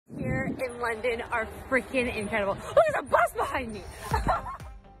in London are freaking incredible. Oh, there's a bus behind me.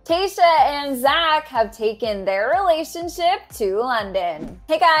 Tayshia and Zac have taken their relationship to London.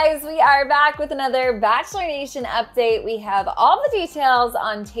 Hey guys, we are back with another Bachelor Nation update. We have all the details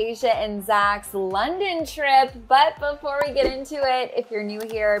on Tayshia and Zac's London trip, but before we get into it, if you're new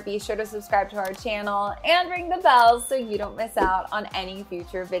here, be sure to subscribe to our channel and ring the bell so you don't miss out on any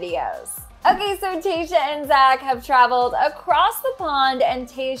future videos. Okay, so Tayshia and Zac have traveled across the pond, and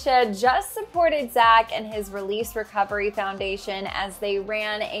Tayshia just supported Zac and his Release Recovery Foundation as they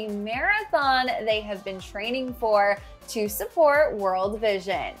ran a marathon they have been training for to support World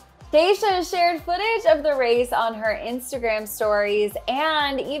Vision. Tayshia shared footage of the race on her Instagram stories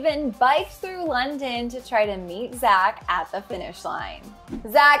and even biked through London to try to meet Zac at the finish line.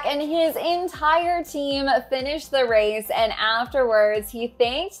 Zac and his entire team finished the race, and afterwards he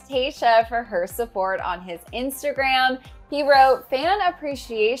thanked Tayshia for her support on his Instagram. He wrote, "Fan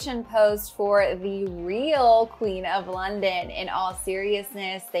appreciation post for the real Queen of London. In all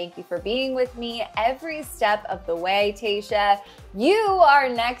seriousness, thank you for being with me every step of the way, Tayshia. You are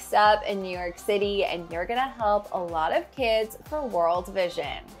next up in New York City, and you're gonna help a lot of kids for World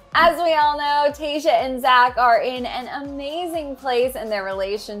Vision." As we all know, Tayshia and Zac are in an amazing place in their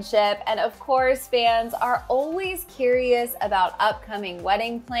relationship, and of course, fans are always curious about upcoming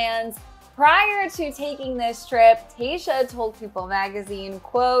wedding plans. Prior to taking this trip, Tayshia told People magazine,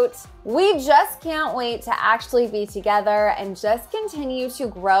 quote, "We just can't wait to actually be together and just continue to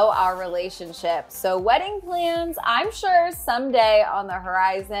grow our relationship. So wedding plans, I'm sure someday on the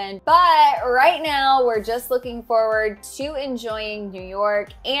horizon, but right now we're just looking forward to enjoying New York,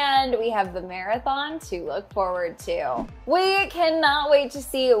 and we have the marathon to look forward to." We cannot wait to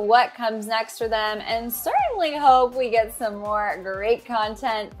see what comes next for them, and certainly hope we get some more great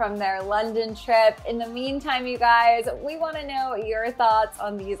content from their London trip. In the meantime, you guys, we want to know your thoughts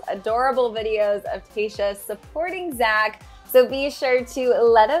on these adorable videos of Tayshia supporting Zac. So be sure to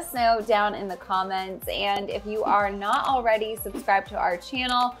let us know down in the comments. And if you are not already subscribed to our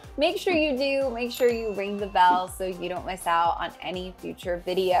channel, make sure you do. Make sure you ring the bell so you don't miss out on any future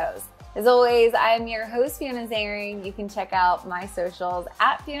videos. As always, I am your host, Fiona Zaring. You can check out my socials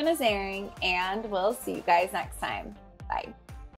at Fiona Zaring, and we'll see you guys next time. Bye.